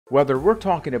Whether we're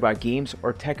talking about games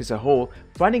or tech as a whole,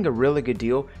 finding a really good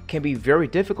deal can be very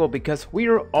difficult because we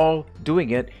are all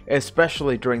doing it,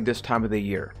 especially during this time of the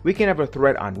year. We can have a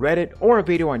thread on Reddit or a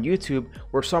video on YouTube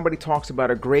where somebody talks about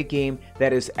a great game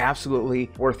that is absolutely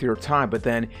worth your time, but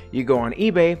then you go on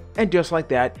eBay and just like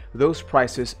that, those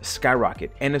prices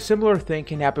skyrocket. And a similar thing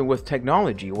can happen with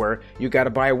technology where you gotta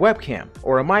buy a webcam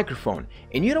or a microphone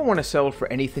and you don't want to settle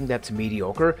for anything that's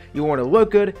mediocre. You want to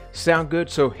look good, sound good.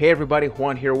 So hey everybody,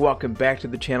 Juan here. Welcome back to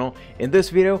the channel. In this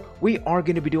video, we are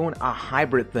going to be doing a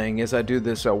hybrid thing as I do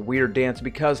this weird dance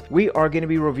because we are going to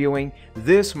be reviewing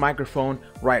this microphone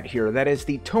right here. That is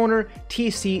the Tonor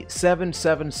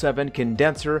TC-777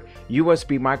 condenser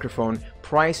USB microphone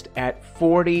priced at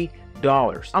 $40.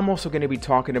 I'm also going to be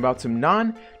talking about some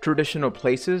non-traditional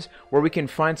places where we can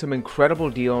find some incredible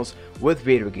deals with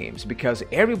video games because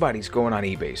everybody's going on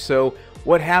eBay. So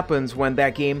what happens when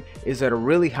that game is at a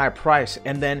really high price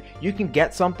and then you can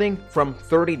get something from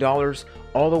 $30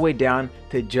 all the way down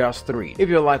to just $3. If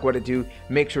you like what I do,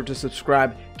 make sure to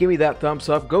subscribe, give me that thumbs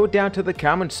up, go down to the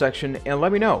comment section and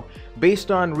let me know,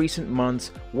 based on recent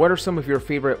months, what are some of your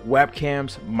favorite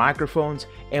webcams, microphones,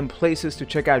 and places to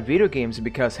check out video games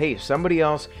because hey, somebody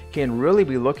else can really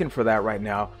be looking for that right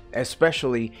now,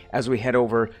 especially as we head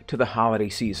over to the holiday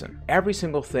season. Every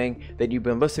single thing that you've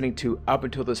been listening to up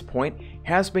until this point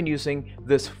has been using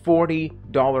this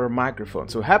 $40 microphone.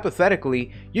 So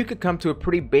hypothetically, you could come to a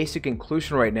pretty basic conclusion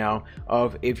right now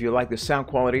of if you like the sound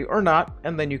quality or not,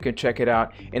 and then you can check it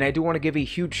out. And I do want to give a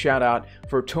huge shout out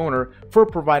for Tonor for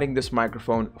providing this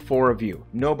microphone for review.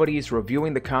 Nobody is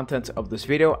reviewing the contents of this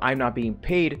video. I'm not being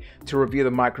paid to review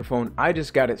the microphone. I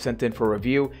just got it sent in for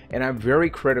review, and I'm very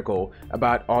critical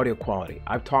about audio quality.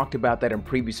 I've talked about that in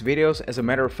previous videos. As a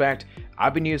matter of fact,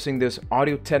 I've been using this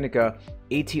Audio-Technica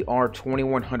ATR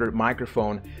 2100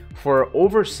 microphone for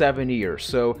over 7 years,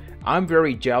 so I'm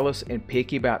very jealous and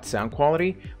picky about sound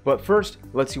quality. But first,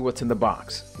 let's see what's in the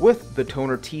box. With the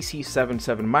Tonor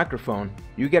TC-777 microphone,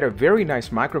 you get a very nice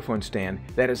microphone stand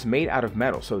that is made out of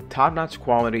metal, so top-notch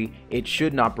quality. It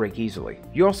should not break easily.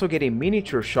 You also get a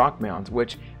miniature shock mount,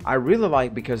 which I really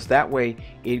like because that way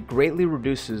it greatly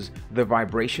reduces the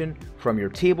vibration from your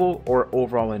table or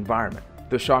overall environment.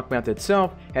 The shock mount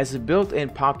itself has a built-in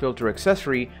pop filter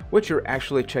accessory, which you're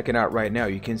actually checking out right now.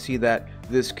 You can see that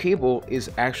this cable is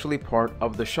actually part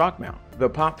of the shock mount. The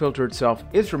pop filter itself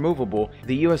is removable.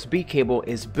 The USB cable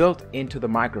is built into the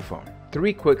microphone.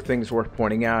 Three quick things worth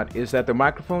pointing out is that the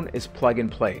microphone is plug and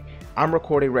play. I'm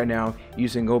recording right now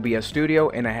using OBS Studio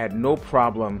and I had no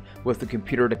problem with the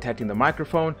computer detecting the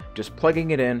microphone, just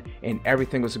plugging it in and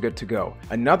everything was good to go.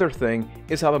 Another thing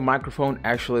is how the microphone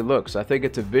actually looks. I think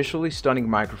it's a visually stunning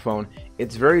microphone.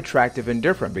 It's very attractive and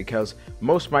different because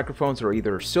most microphones are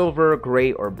either silver,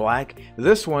 gray, or black.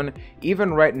 This one,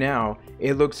 even right now,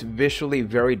 it looks visually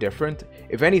very different.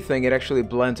 If anything, it actually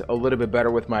blends a little bit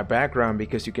better with my background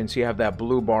because you can see I have that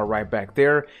blue bar right back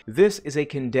there. This is a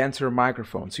condenser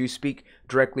microphone, so you speak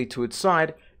directly to its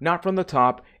side, not from the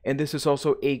top, and this is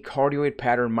also a cardioid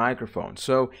pattern microphone.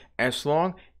 So as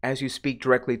long as you speak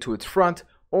directly to its front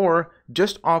or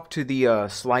just off to the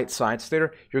slight sides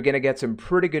there, you're gonna get some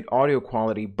pretty good audio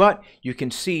quality. But you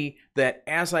can see that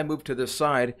as I move to the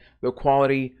side, the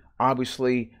quality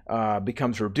obviously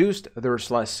becomes reduced. There's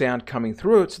less sound coming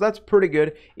through it, so that's pretty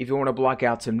good if you want to block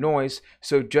out some noise.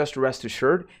 So just rest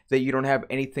assured that you don't have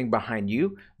anything behind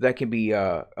you that can be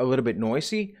a little bit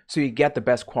noisy, so you get the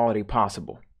best quality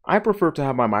possible. I prefer to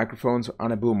have my microphones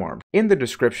on a boom arm. In the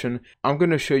description, I'm going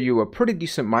to show you a pretty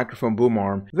decent microphone boom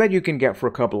arm that you can get for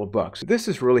a couple of bucks. This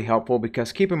is really helpful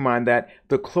because keep in mind that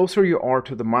the closer you are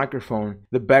to the microphone,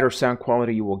 the better sound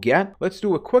quality you will get. Let's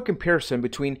do a quick comparison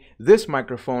between this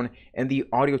microphone and the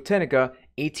Audio-Technica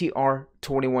ATR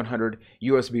 2100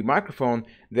 USB microphone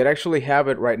that actually have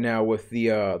it right now with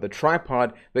the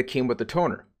tripod that came with the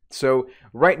Tonor. So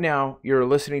right now you're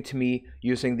listening to me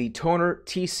using the Tonor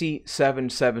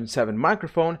TC-777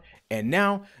 microphone, and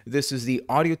now this is the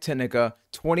Audio-Technica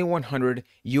 2100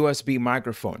 USB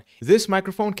microphone. This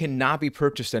microphone cannot be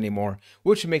purchased anymore,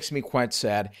 which makes me quite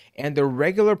sad, and the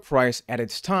regular price at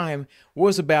its time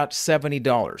was about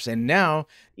 $70, and now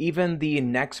even the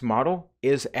next model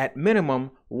is at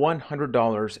minimum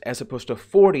 $100 as opposed to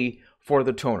 $40 for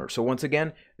the Tonor. So once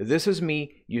again, this is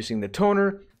me using the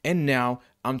Tonor, and now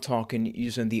I'm talking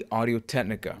using the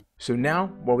Audio-Technica. So now,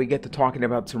 while we get to talking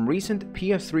about some recent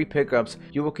PS3 pickups,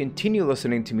 you will continue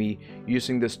listening to me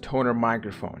using this Tonor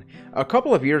microphone. A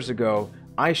couple of years ago,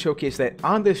 I showcased that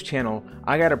on this channel,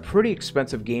 I got a pretty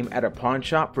expensive game at a pawn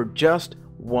shop for just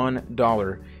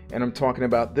 $1. and I'm talking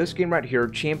about this game right here,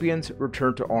 Champions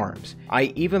Return to Arms.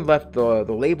 I even left the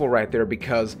label right there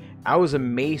because I was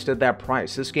amazed at that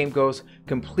price. This game goes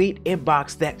complete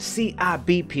inbox, that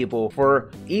CIB, people,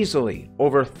 for easily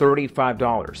over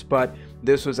 $35. But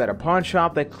this was at a pawn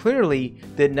shop that clearly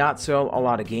did not sell a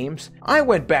lot of games. I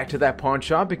went back to that pawn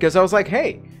shop because I was like,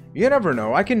 hey, you never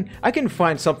know, I can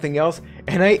find something else,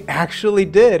 and I actually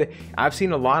did. I've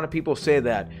seen a lot of people say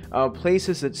that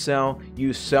places that sell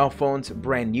used cell phones,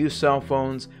 brand new cell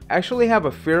phones, actually have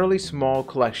a fairly small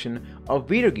collection of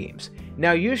video games.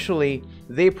 Now usually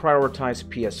they prioritize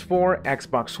PS4,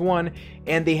 Xbox One,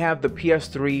 and they have the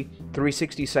PS3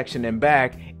 360 section in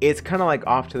back. It's kind of like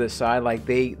off to the side, like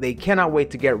they cannot wait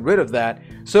to get rid of that.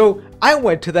 So I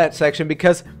went to that section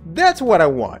because that's what I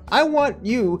want. I want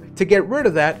you to get rid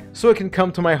of that so it can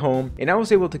come to my home, and I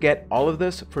was able to get all of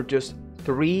this for just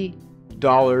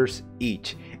 $3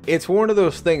 each. It's one of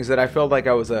those things that I felt like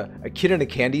I was a kid in a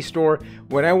candy store.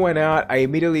 When I went out, I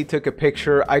immediately took a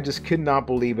picture. I just could not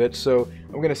believe it. So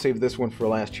I'm going to save this one for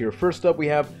last here. First up, we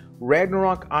have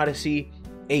Ragnarok Odyssey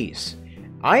Ace.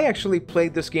 I actually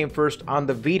played this game first on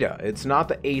the Vita. It's not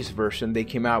the Ace version. They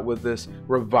came out with this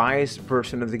revised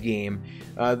version of the game.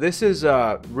 This is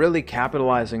really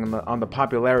capitalizing on the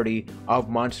popularity of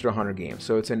Monster Hunter games.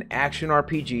 So it's an action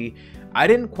RPG. I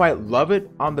didn't quite love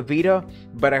it on the Vita,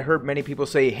 but I heard many people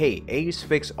say, hey, Ace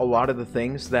fixed a lot of the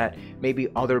things that maybe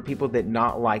other people did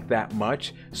not like that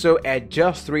much. So at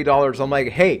just $3, I'm like,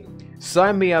 hey,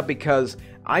 sign me up, because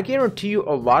I guarantee you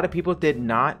a lot of people did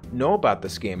not know about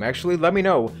this game. Actually, let me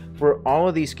know, for all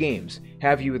of these games,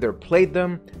 have you either played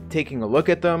them, taking a look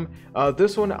at them?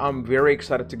 This one I'm very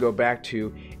excited to go back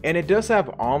to, and it does have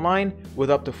online with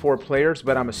up to 4 players,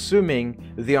 but I'm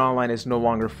assuming the online is no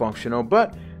longer functional.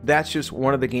 But that's just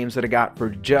one of the games that I got for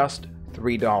just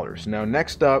 $3. Now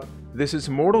next up, this is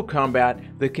Mortal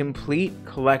Kombat the Complete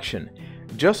Collection.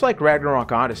 Just like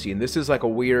Ragnarok Odyssey, and this is like a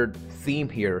weird theme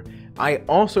here, I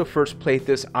also first played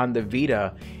this on the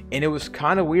Vita, and it was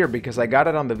kind of weird because I got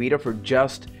it on the Vita for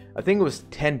just, I think it was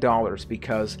 $10,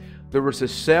 because there was a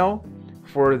sale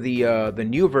for the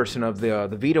new version of the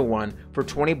Vita one for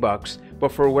 $20,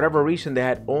 but for whatever reason they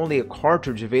had only a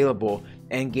cartridge available,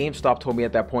 and GameStop told me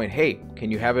at that point, hey,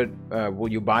 can you have it, will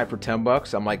you buy it for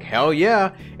 $10? I'm like, hell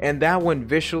yeah. And that one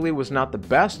visually was not the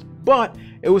best, but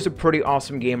it was a pretty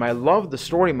awesome game. I love the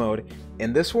story mode.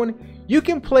 In this one, you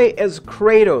can play as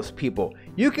Kratos, people.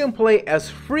 You can play as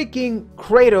freaking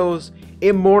Kratos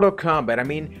in Mortal Kombat. I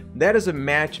mean, that is a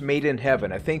match made in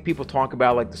heaven. I think people talk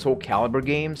about like the Soul Calibur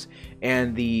games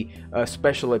and the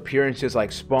special appearances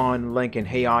like Spawn, Link, and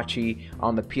Heihachi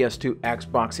on the PS2,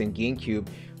 Xbox, and GameCube.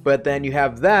 But then you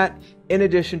have that in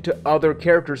addition to other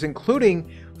characters,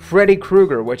 including Freddy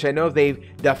Krueger, which I know they've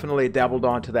definitely dabbled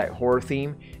onto that horror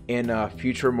theme in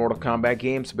future Mortal Kombat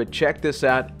games. But check this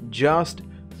out, just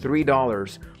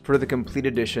 $3 for the complete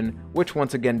edition, which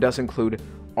once again does include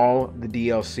all the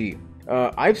DLC.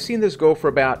 I've seen this go for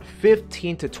about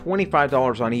 $15 to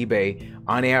 $25 on eBay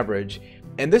on average,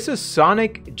 and this is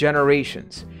Sonic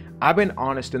Generations. I've been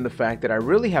honest in the fact that I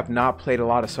really have not played a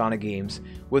lot of Sonic games,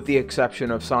 with the exception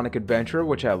of Sonic Adventure,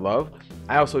 which I love.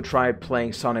 I also tried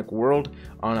playing Sonic World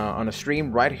on a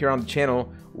stream right here on the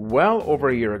channel well over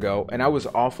a year ago, and I was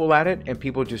awful at it, and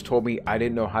people just told me I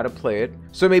didn't know how to play it.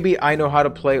 So maybe I know how to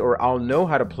play, or I'll know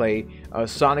how to play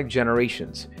Sonic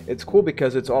Generations. It's cool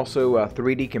because it's also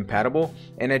 3D compatible,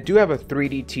 and I do have a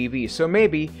 3D TV, so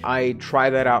maybe I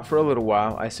try that out for a little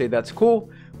while. I say that's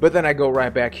cool, but then I go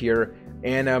right back here.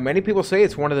 And many people say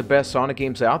it's one of the best Sonic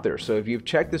games out there. So if you've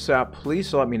checked this out,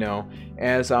 please let me know,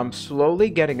 as I'm slowly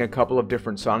getting a couple of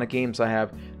different Sonic games. I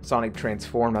have Sonic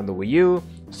Transformed on the Wii U,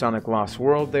 Sonic Lost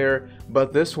World there,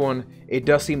 but this one, it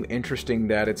does seem interesting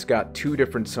that it's got 2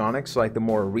 different Sonics, like the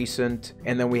more recent,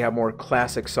 and then we have more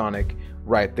classic Sonic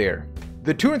right there.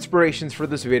 The 2 inspirations for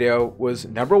this video was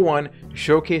number 1,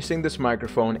 showcasing this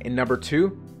microphone, and number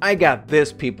 2, I got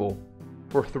this, people,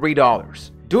 for $3.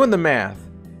 Doing the math,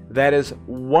 that is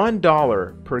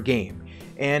 $1 per game.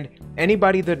 And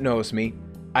anybody that knows me,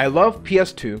 I love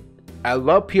PS2, I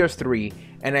love PS3,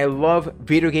 and I love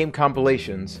video game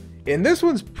compilations. And this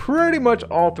one's pretty much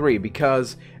all 3,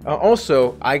 because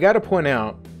also, I gotta point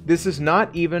out, this is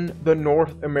not even the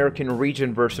North American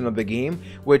region version of the game,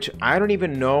 which I don't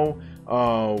even know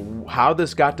how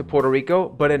this got to Puerto Rico.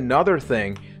 But another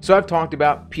thing, so I've talked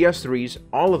about PS3s,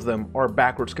 all of them are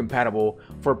backwards compatible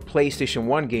for PlayStation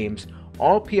 1 games.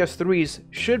 All PS3s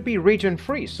should be region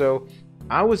free, so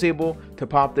I was able to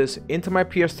pop this into my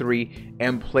PS3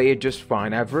 and play it just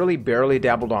fine. I've really barely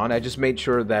dabbled on, I just made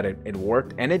sure that it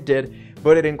worked, and it did.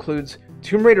 But it includes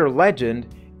Tomb Raider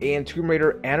Legend and Tomb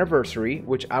Raider Anniversary,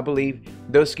 which I believe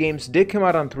those games did come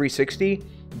out on 360,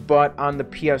 but on the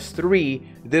PS3,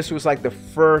 this was like the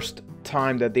first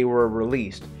time that they were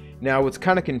released. Now, what's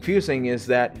kind of confusing is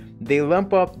that they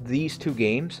lump up these two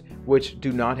games, which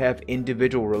do not have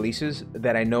individual releases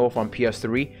that I know of on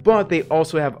PS3, but they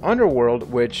also have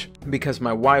Underworld, which, because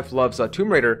my wife loves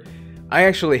Tomb Raider, I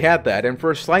actually had that, and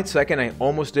for a slight second I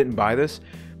almost didn't buy this,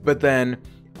 but then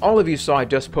all of you saw I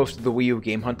just posted the Wii U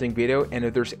game hunting video, and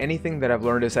if there's anything that I've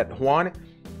learned is that, Juan,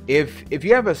 if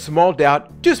you have a small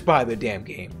doubt, just buy the damn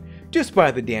game. Just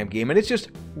buy the damn game, and it's just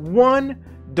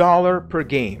 $1 per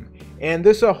game. And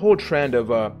there's a whole trend of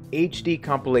HD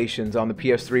compilations on the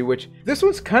PS3, which this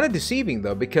one's kind of deceiving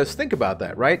though, because think about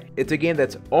that, right? It's a game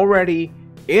that's already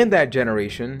in that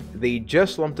generation. They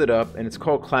just lumped it up, and it's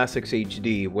called Classics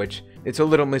HD, which it's a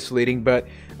little misleading, but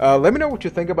let me know what you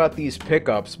think about these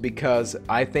pickups, because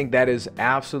I think that is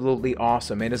absolutely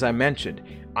awesome. And as I mentioned,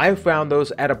 I found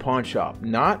those at a pawn shop,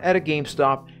 not at a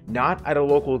GameStop, not at a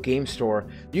local game store.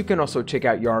 You can also check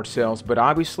out yard sales, but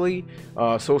obviously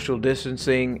social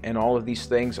distancing and all of these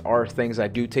things are things I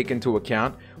do take into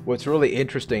account. What's really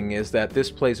interesting is that this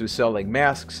place was selling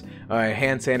masks,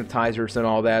 hand sanitizers and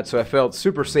all that, so I felt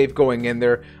super safe going in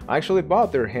there. I actually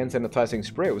bought their hand sanitizing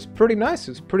spray. It was pretty nice.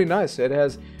 It's pretty nice. It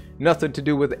has nothing to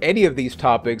do with any of these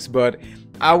topics, but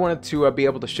I wanted to be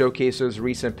able to showcase those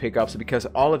recent pickups because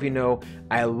all of you know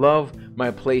I love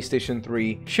my PlayStation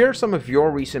 3. Share some of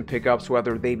your recent pickups,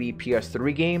 whether they be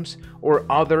PS3 games or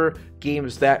other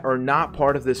games that are not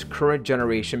part of this current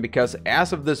generation, because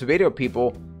as of this video,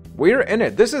 people, we're in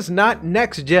it. This is not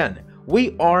next gen.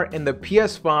 We are in the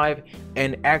PS5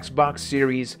 and Xbox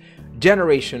Series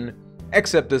generation,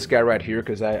 except this guy right here,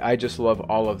 because I just love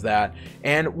all of that.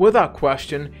 And without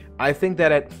question, I think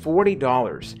that at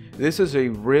 $40, this is a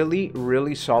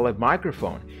really solid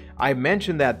microphone. I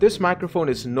mentioned that this microphone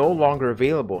is no longer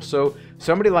available, so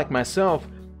somebody like myself,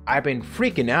 I've been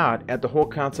freaking out at the whole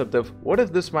concept of, what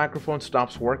if this microphone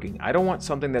stops working? I don't want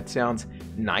something that sounds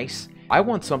nice. I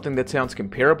want something that sounds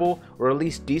comparable, or at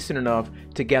least decent enough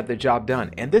to get the job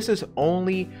done. And this is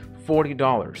only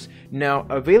 $40. Now,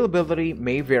 availability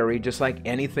may vary just like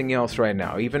anything else right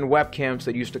now. Even webcams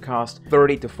that used to cost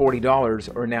 $30 to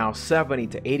 $40 are now $70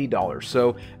 to $80.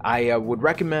 So I would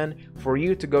recommend for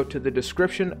you to go to the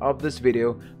description of this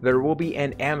video. There will be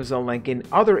an Amazon link and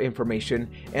other information,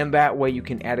 and that way you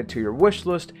can add it to your wish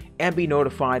list and be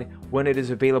notified when it is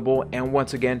available. And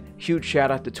once again, huge shout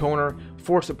out to Tonor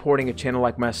for supporting a channel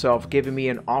like myself, giving me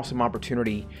an awesome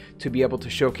opportunity to be able to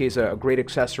showcase a great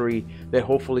accessory that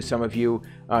hopefully some of you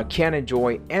can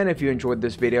enjoy. And if you enjoyed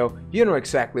this video, you know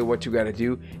exactly what you got to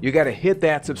do. You got to hit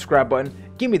that subscribe button,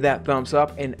 give me that thumbs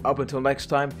up, and up until next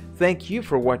time, thank you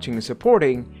for watching and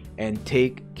supporting, and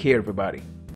take care, everybody.